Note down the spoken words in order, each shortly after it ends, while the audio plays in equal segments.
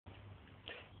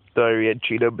Diary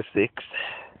entry number 6.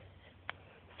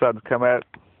 Sun's come out.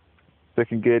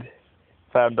 Looking good.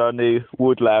 Found our new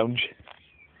wood lounge.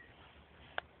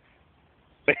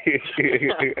 That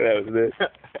was it.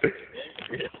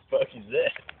 What the fuck is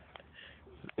that?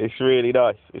 It's really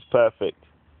nice. It's perfect.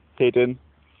 Hidden.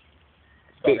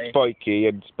 Bit spiky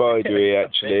and spidery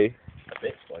actually. A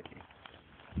bit spiky.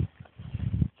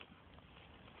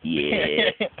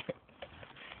 Yeah.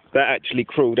 That actually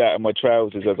crawled out of my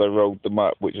trousers as I rolled them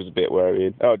up, which was a bit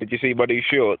worrying. Oh, did you see my new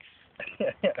shorts?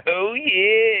 Oh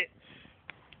yeah!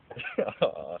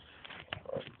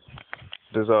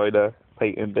 Designer,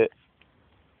 patent bit.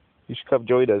 You should come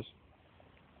join us.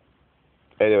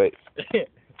 Anyway.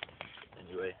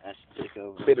 Anyway, I should take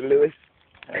over. Bit of Lewis.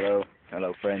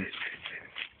 Hello friends.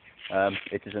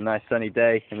 It is a nice sunny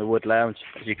day in the wood lounge,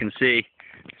 as you can see.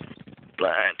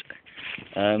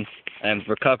 Bland. I'm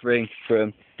recovering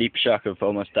from deep shock of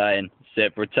almost dying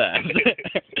several times.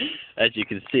 As you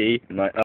can see, my